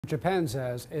Japan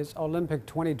says its Olympic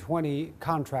 2020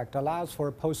 contract allows for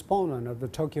a postponement of the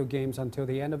Tokyo Games until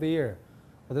the end of the year.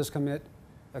 But this commit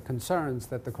concerns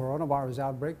that the coronavirus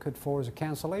outbreak could force a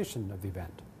cancellation of the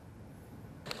event.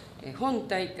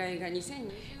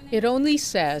 It only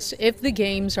says if the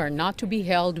Games are not to be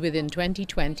held within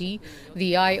 2020,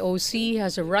 the IOC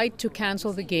has a right to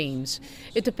cancel the Games.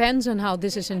 It depends on how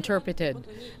this is interpreted,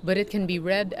 but it can be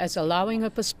read as allowing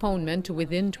a postponement to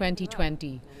within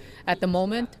 2020. At the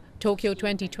moment, Tokyo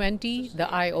 2020, the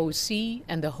IOC,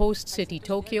 and the host city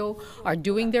Tokyo are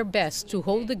doing their best to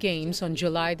hold the Games on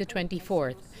July the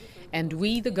 24th, and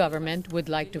we, the government, would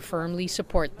like to firmly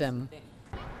support them.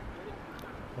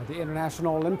 Well, the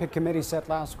International Olympic Committee said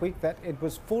last week that it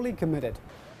was fully committed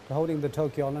to holding the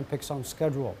Tokyo Olympics on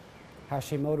schedule.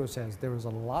 Hashimoto says there is a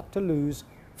lot to lose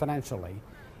financially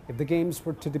if the Games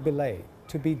were to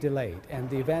be delayed, and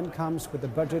the event comes with a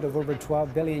budget of over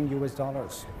 $12 billion.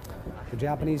 The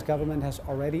Japanese government has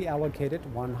already allocated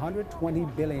 120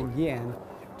 billion yen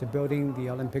to building the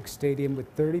Olympic Stadium with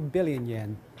 30 billion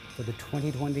yen for the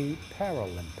 2020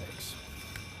 Paralympics.